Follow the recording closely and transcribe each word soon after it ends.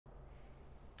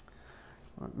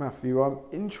Right, Matthew, I'm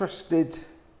interested.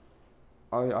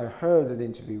 I heard an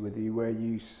interview with you where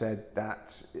you said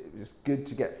that it was good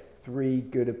to get 3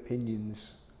 good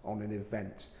opinions on an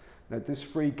event. Now, does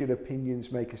 3 good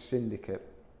opinions make a syndicate?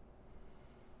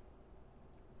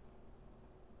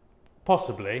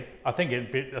 Possibly. I think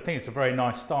it's a very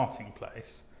nice starting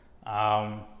place.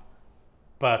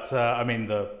 But I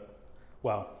mean,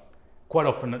 quite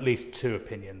often at least 2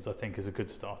 opinions I think is a good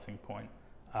starting point.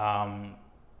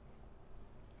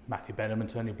 Matthew Benham and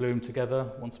Tony Bloom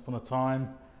together once upon a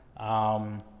time.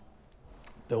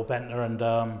 Bill Bentner and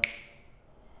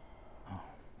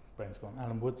brain's gone.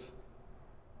 Alan Woods.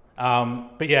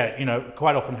 But yeah, you know,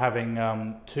 quite often having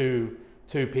two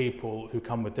people who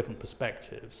come with different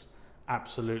perspectives,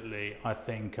 absolutely, I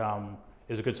think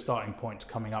is a good starting point to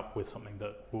coming up with something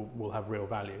that will have real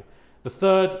value. The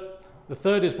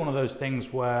third is one of those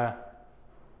things where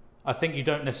I think you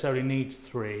don't necessarily need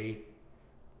 3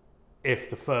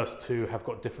 if the first 2 have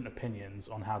got different opinions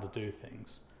on how to do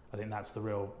things. I think that's the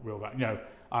real value. You know,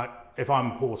 if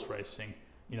I'm horse racing,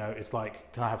 you know, it's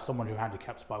like, can I have someone who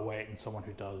handicaps by weight and someone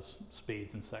who does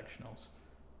speeds and sectionals?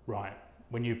 Right.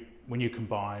 When you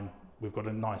combine, we've got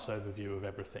a nice overview of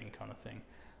everything, kind of thing.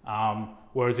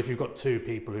 Whereas if you've got 2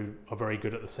 people who are very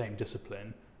good at the same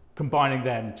discipline, combining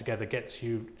them together gets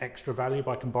you extra value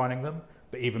by combining them,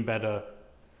 but even better.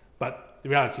 But the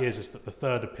reality is that the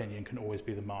third opinion can always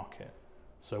be the market.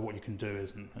 So what you can do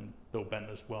is, and Bill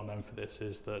Bentner's well known for this,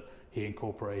 is that he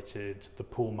incorporated the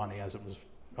pool money as it was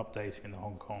updating in the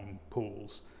Hong Kong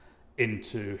pools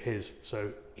into his,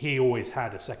 so he always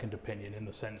had a second opinion in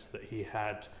the sense that he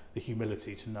had the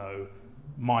humility to know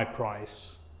my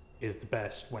price is the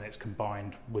best when it's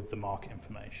combined with the market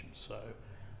information. So,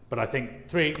 but I think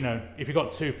 3, you know, if you've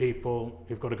got 2 people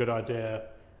who've got a good idea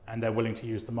and they're willing to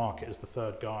use the market as the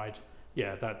third guide,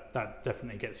 yeah, that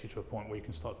definitely gets you to a point where you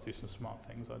can start to do some smart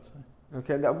things, I'd say.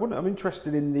 Okay, now I'm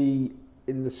interested in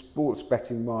the sports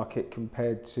betting market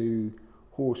compared to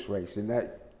horse racing. Now,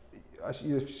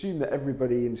 you assume that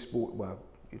everybody in sport, well,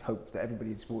 you'd hope that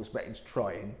everybody in sports betting is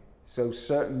trying. So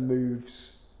certain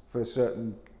moves for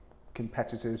certain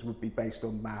competitors would be based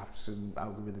on maths and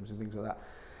algorithms and things like that.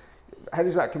 How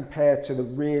does that compare to the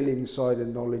real insider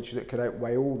knowledge that could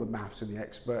outweigh all the maths and the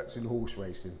experts in horse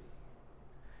racing?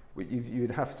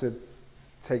 You'd have to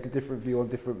take a different view on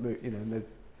different moves, you know.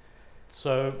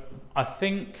 So I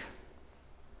think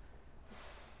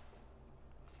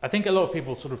a lot of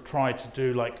people sort of try to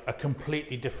do like a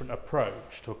completely different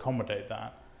approach to accommodate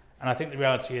that. And I think the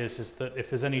reality is that if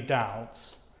there's any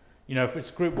doubts, you know, if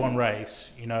it's Group 1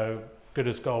 race, you know, good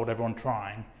as gold, everyone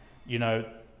trying, you know,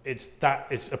 it's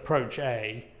approach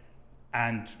A,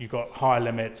 and you've got higher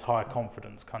limits, higher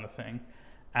confidence kind of thing.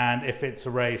 And if it's a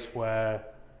race where,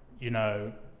 you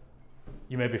know,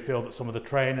 you maybe feel that some of the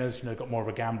trainers, you know, got more of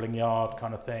a gambling yard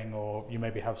kind of thing, or you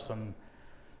maybe have some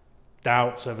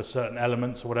doubts over certain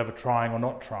elements or whatever, trying or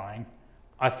not trying.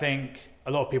 I think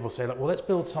a lot of people say, like, well, let's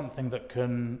build something that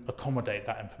can accommodate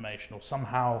that information, or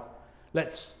somehow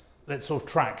let's sort of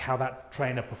track how that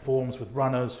trainer performs with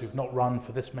runners who've not run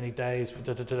for this many days, for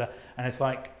and it's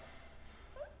like,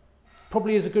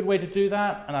 probably is a good way to do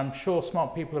that, and I'm sure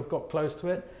smart people have got close to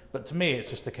it, but to me it's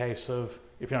just a case of,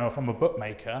 if I'm a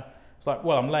bookmaker, it's like,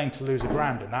 well, I'm laying to lose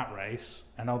 $1,000 in that race,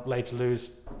 and I'll lay to lose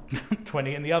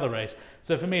 20 in the other race.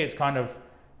 So for me, it's kind of,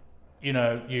 you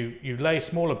know, you lay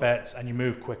smaller bets and you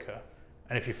move quicker.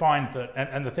 And if you find that,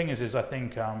 and the thing is I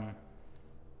think,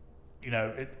 you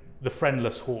know, the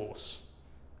friendless horse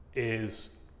is,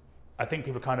 I think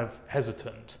people are kind of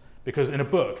hesitant, because in a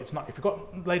book, it's not, if you've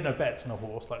got laid no bets on a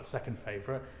horse, like the second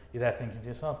favourite, you're there thinking to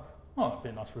yourself, oh, that'd be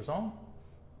a nice result.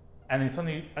 And then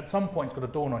suddenly, at some point, it's got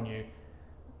to dawn on you,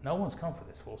 no one's come for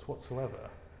this horse whatsoever.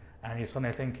 And you're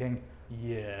suddenly thinking,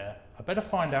 yeah, I better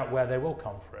find out where they will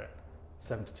come for it.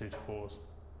 72 to 4s,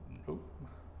 no.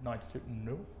 92,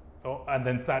 no. Oh, and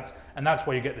then that's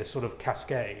where you get this sort of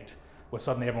cascade, where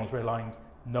suddenly everyone's realising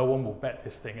no one will bet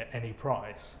this thing at any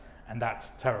price, and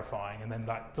that's terrifying. And then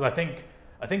but I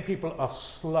think people are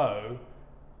slow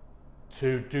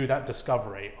to do that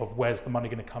discovery of where's the money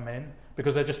going to come in,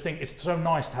 because they just think it's so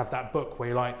nice to have that book where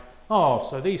you're like, oh,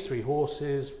 so these 3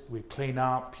 horses we clean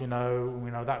up, you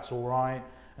know that's all right,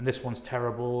 and this one's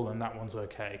terrible and that one's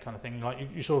okay, kind of thing. Like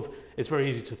you sort of, it's very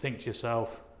easy to think to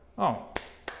yourself, oh,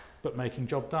 bookmaking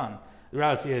job done. The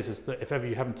reality is that if ever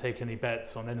you haven't taken any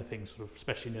bets on anything, sort of,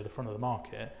 especially near the front of the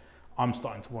market, I'm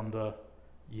starting to wonder,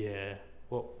 yeah,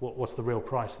 what's the real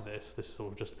price of this? This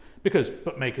sort of just, because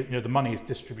bookmakers, you know, the money is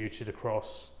distributed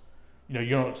across, you know,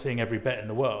 you're not seeing every bet in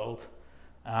the world,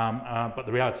 but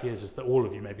the reality is that all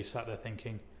of you may be sat there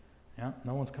thinking, yeah,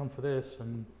 no one's come for this,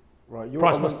 and Right.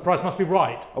 Price must be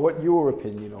right. I want your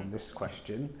opinion on this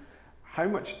question. How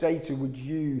much data would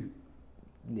you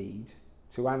need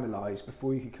to analyse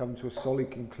before you could come to a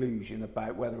solid conclusion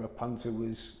about whether a punter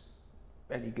was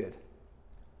any good?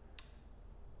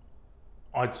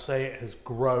 I'd say it has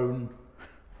grown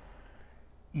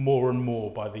more and more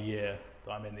by the year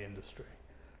that I'm in the industry.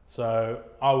 So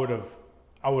I would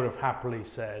have happily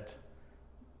said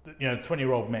that,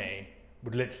 20-year-old me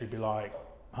would literally be like,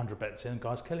 100 bets in,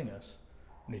 guy's killing us.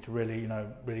 We need to really,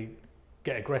 really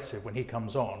get aggressive when he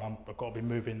comes on. I've got to be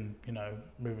moving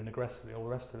aggressively, all the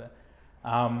rest of it.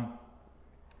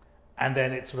 And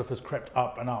then it sort of has crept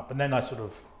up and up. And then I sort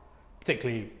of,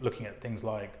 particularly looking at things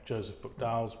like Joseph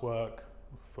Bookdale's work,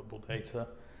 football data,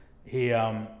 he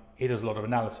does a lot of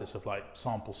analysis of like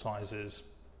sample sizes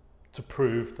to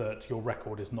prove that your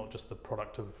record is not just the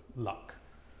product of luck.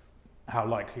 How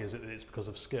likely is it that it's because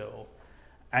of skill?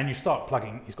 And you start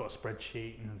plugging, he's got a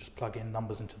spreadsheet, and just plug in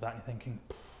numbers into that, and you're thinking,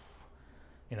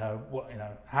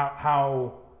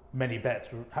 how many bets,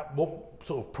 what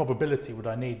sort of probability would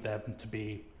I need there to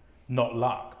be not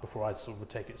luck before I sort of would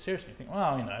take it seriously? You think,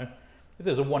 well, if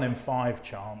there's a 1 in 5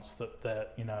 chance that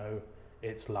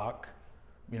it's luck,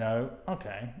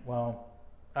 okay, well,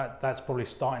 that's probably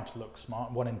starting to look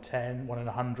smart. 1 in 10, 1 in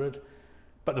 100.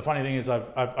 But the funny thing is,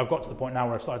 I've got to the point now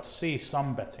where I've started to see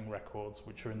some betting records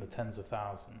which are in the tens of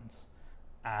thousands,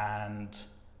 and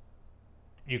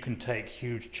you can take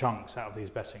huge chunks out of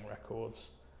these betting records,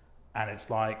 and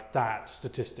it's like that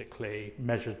statistically,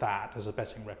 measure that as a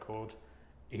betting record,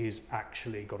 he's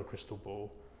actually got a crystal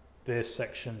ball. This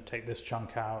section, take this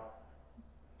chunk out,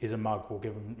 is a mug, we'll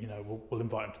give him, we'll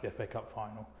invite him to the FA Cup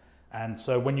final. And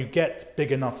so when you get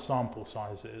big enough sample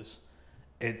sizes,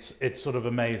 it's sort of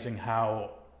amazing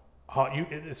how hard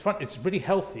it's fun. It's really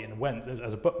healthy in a way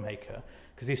as a bookmaker,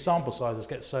 because these sample sizes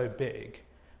get so big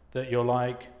that you're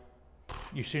like,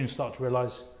 you soon start to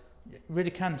realise you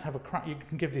really can have a crack. You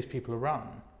can give these people a run.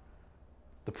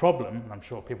 The problem, and I'm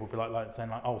sure people will be like saying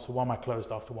like, oh, so why am I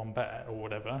closed after one bet or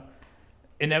whatever?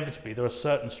 Inevitably, there are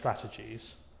certain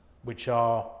strategies which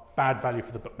are bad value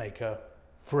for the bookmaker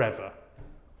forever.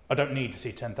 I don't need to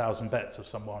see 10,000 bets of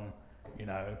someone,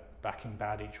 backing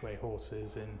bad each way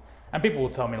horses and people will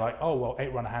tell me like, oh well,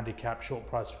 8-runner handicap, short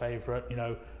price favourite,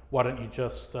 why don't you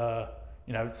just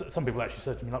some people actually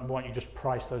said to me like, why don't you just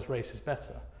price those races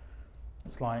better?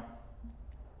 It's like,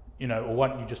 or why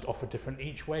don't you just offer different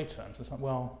each way terms? It's like,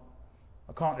 well,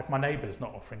 I can't if my neighbour's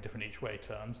not offering different each way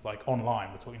terms, like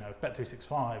online we're talking, if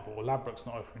Bet365 or Ladbrokes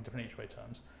not offering different each way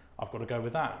terms, I've got to go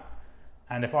with that.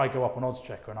 And if I go up on Odds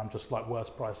Checker and I'm just like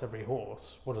worst price every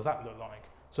horse, what does that look like?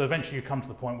 So eventually you come to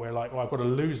the point where like, well, I've got to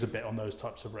lose a bit on those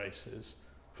types of races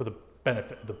for the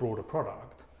benefit of the broader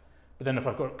product. But then if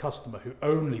I've got a customer who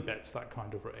only bets that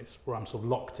kind of race, where I'm sort of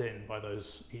locked in by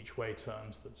those each way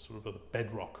terms that sort of are the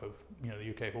bedrock of the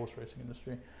UK horse racing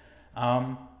industry,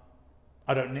 I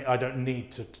don't need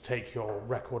to take your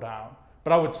record out.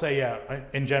 But I would say,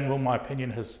 in general, my opinion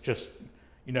has just,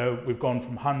 we've gone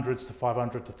from hundreds to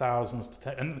 500 to thousands to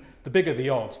 10, and the bigger the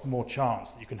odds, the more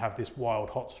chance that you can have this wild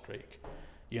hot streak.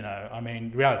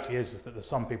 The reality is that there's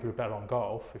some people who bet on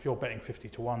golf. If you're betting 50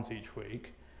 to 1s each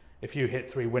week, if you hit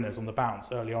 3 winners on the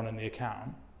bounce early on in the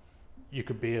account, you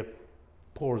could be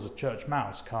poor as a church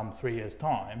mouse come 3 years'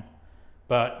 time,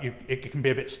 but it can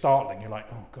be a bit startling. You're like,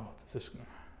 oh God, is this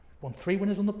won 3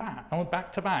 winners on the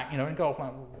back to back, in golf.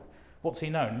 Like, what's he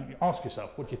known? You ask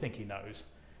yourself, what do you think he knows?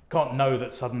 Can't know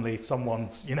that suddenly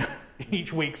someone's,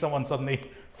 each week someone suddenly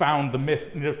found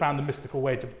the mystical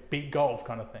way to beat golf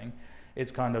kind of thing.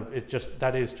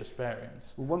 That is just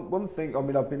variance. Well, one thing,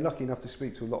 I've been lucky enough to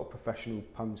speak to a lot of professional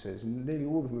punters, and nearly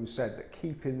all of them have said that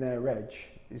keeping their edge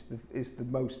is the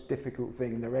most difficult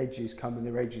thing, and their edges come and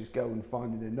their edges go, and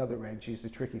finding another edge is the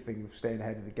tricky thing of staying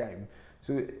ahead of the game.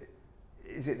 So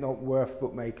is it not worth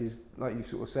bookmakers, like you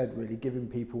sort of said, really giving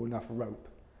people enough rope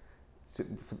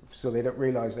so they don't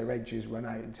realise their edges run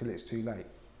out until it's too late?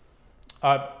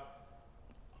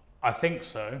 I think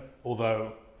so,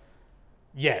 although,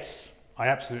 yes, I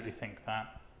absolutely think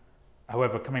that.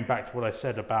 However, coming back to what I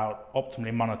said about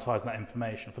optimally monetising that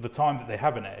information, for the time that they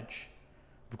have an edge,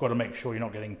 you've got to make sure you're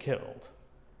not getting killed.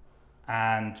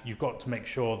 And you've got to make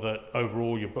sure that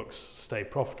overall your books stay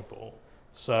profitable.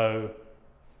 So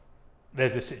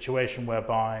there's this situation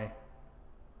whereby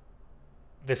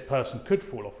this person could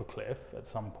fall off a cliff at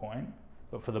some point,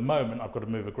 but for the moment I've got to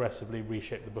move aggressively,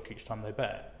 reshape the book each time they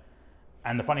bet.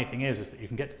 And the funny thing is that you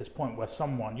can get to this point where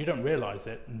someone, you don't realise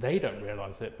it, and they don't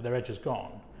realise it, but their edge is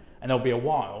gone. And there'll be a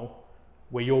while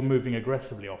where you're moving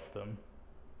aggressively off them,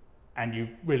 and you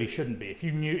really shouldn't be. If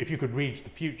you could read the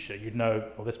future, you'd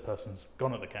know, well, this person's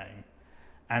gone at the game.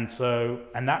 And so,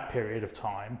 and that period of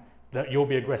time, that you'll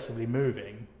be aggressively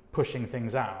moving, pushing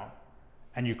things out,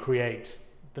 and you create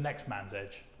the next man's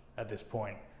edge at this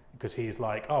point, because he's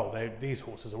like, oh, these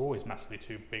horses are always massively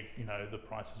too big, you know, the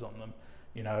prices on them,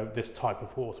 you know, this type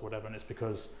of horse or whatever, and it's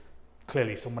because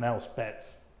clearly someone else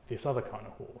bets this other kind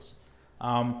of horse.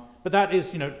 But that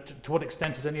is, you know, to what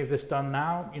extent is any of this done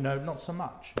now? You know, not so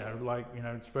much, you know, like, you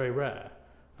know, it's very rare.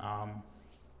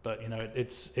 But, you know,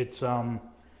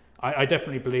 I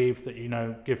definitely believe that, you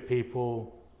know, give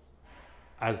people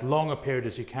as long a period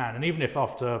as you can. And even if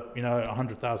after, you know,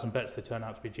 100,000 bets they turn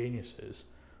out to be geniuses,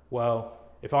 well,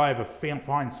 if I ever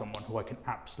find someone who I can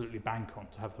absolutely bank on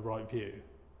to have the right view,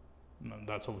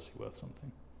 that's obviously worth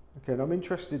something. Okay, and I'm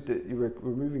interested that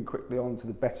we're moving quickly on to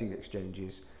the betting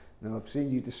exchanges. Now, I've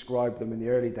seen you describe them in the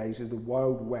early days as the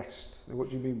Wild West. What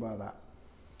do you mean by that?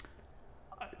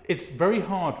 It's very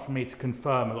hard for me to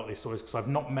confirm a lot of these stories because I've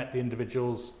not met the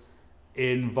individuals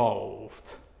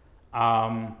involved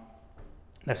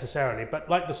necessarily. But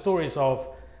like the stories of,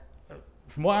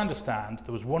 from what I understand,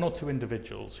 there was one or two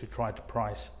individuals who tried to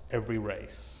price every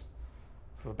race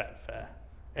for Betfair.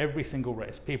 Every single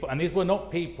race. People, and these were not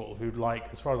people who,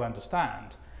 like, as far as I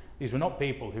understand, these were not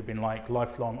people who'd been like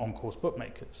lifelong on-course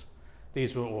bookmakers.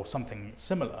 These were, or something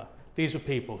similar. These were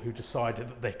people who decided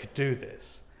that they could do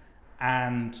this.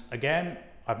 And again,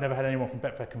 I've never had anyone from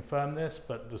Betfair confirm this,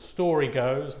 but the story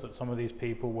goes that some of these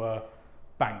people were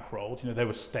bankrolled. You know, they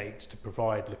were staked to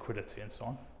provide liquidity and so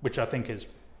on, which I think is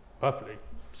perfectly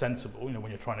sensible, you know,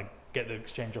 when you're trying to get the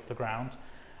exchange off the ground.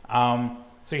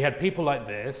 So you had people like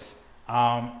this.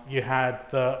 You had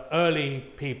the early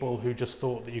people who just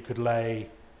thought that you could lay,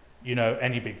 you know,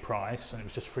 any big price and it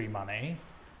was just free money.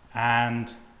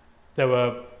 And there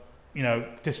were, you know,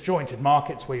 disjointed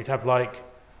markets where you'd have like,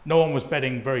 no one was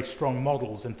betting very strong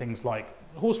models in things like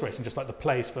horse racing, just like the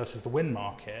place versus the win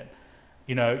market.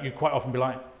 You know, you'd quite often be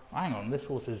like, hang on, this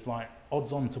horse is like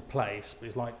odds on to place, but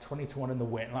he's like 20 to 1 in the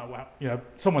win. Like, wow, you know,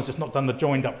 someone's just not done the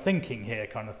joined up thinking here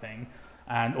kind of thing.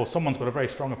 And, or someone's got a very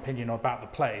strong opinion about the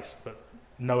place, but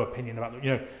no opinion about the,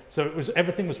 you know, so it was,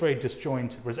 everything was very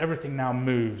disjointed, whereas everything now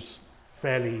moves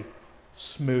fairly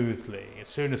smoothly. As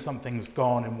soon as something's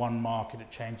gone in one market,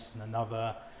 it changes in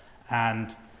another,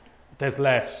 and there's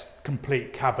less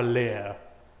complete cavalier,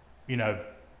 you know,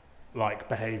 like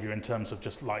behavior in terms of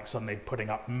just like suddenly putting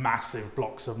up massive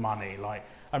blocks of money. Like,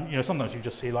 you know, sometimes you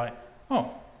just see like,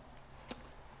 oh,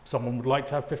 someone would like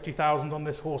to have 50,000 on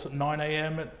this horse at 9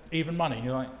 a.m. at even money. And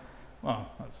you're like,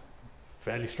 well, that's a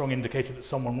fairly strong indicator that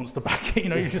someone wants to back it. You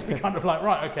know, you just be kind of like,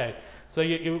 right, okay. So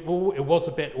it was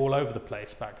a bit all over the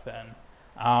place back then.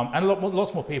 And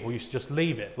lots more people used to just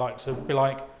leave it. Like, so be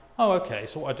like, oh, okay,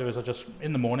 so what I do is I just,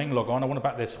 in the morning, log on, I want to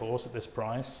back this horse at this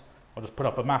price. I'll just put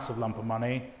up a massive lump of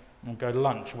money and go to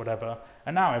lunch or whatever.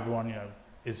 And now everyone, you know,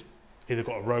 is either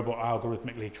got a robot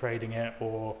algorithmically trading it,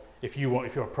 or if you're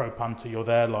a pro punter, you're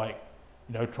there like,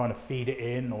 you know, trying to feed it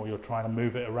in, or you're trying to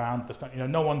move it around. You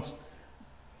know,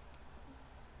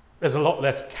 there's a lot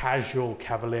less casual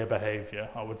cavalier behavior,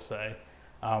 I would say,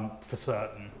 for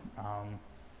certain.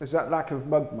 Has that lack of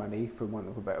mug money, for want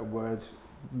of a better word,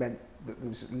 meant that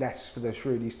there's less for the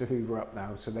Shrewies to hoover up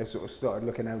now, so they've sort of started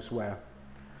looking elsewhere?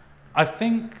 I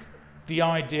think the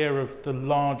idea of the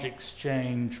large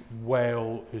exchange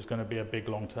whale who's going to be a big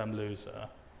long-term loser,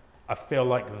 I feel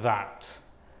like that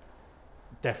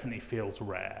definitely feels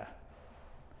rare.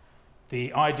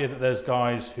 The idea that there's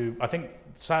guys who, I think,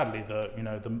 sadly,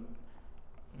 the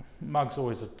mug's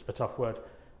always a tough word.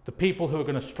 The people who are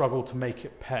going to struggle to make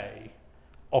it pay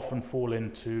often fall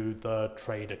into the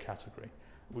trader category.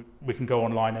 We can go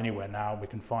online anywhere now. We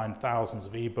can find thousands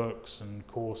of ebooks and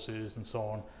courses and so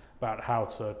on about how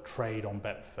to trade on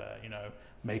Betfair, you know,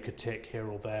 make a tick here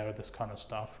or there, this kind of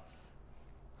stuff.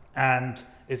 And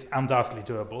it's undoubtedly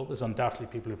doable. There's undoubtedly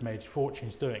people who've made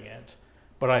fortunes doing it.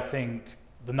 But I think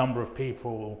the number of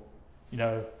people, you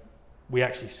know, we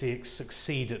actually see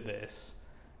succeed at this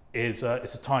is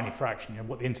it's a tiny fraction. You know,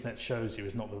 what the internet shows you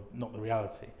is not the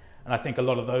reality. And I think a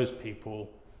lot of those people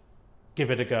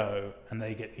give it a go and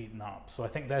they get eaten up. So I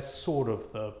think they're sort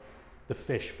of the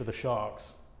fish for the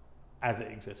sharks as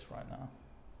it exists right now.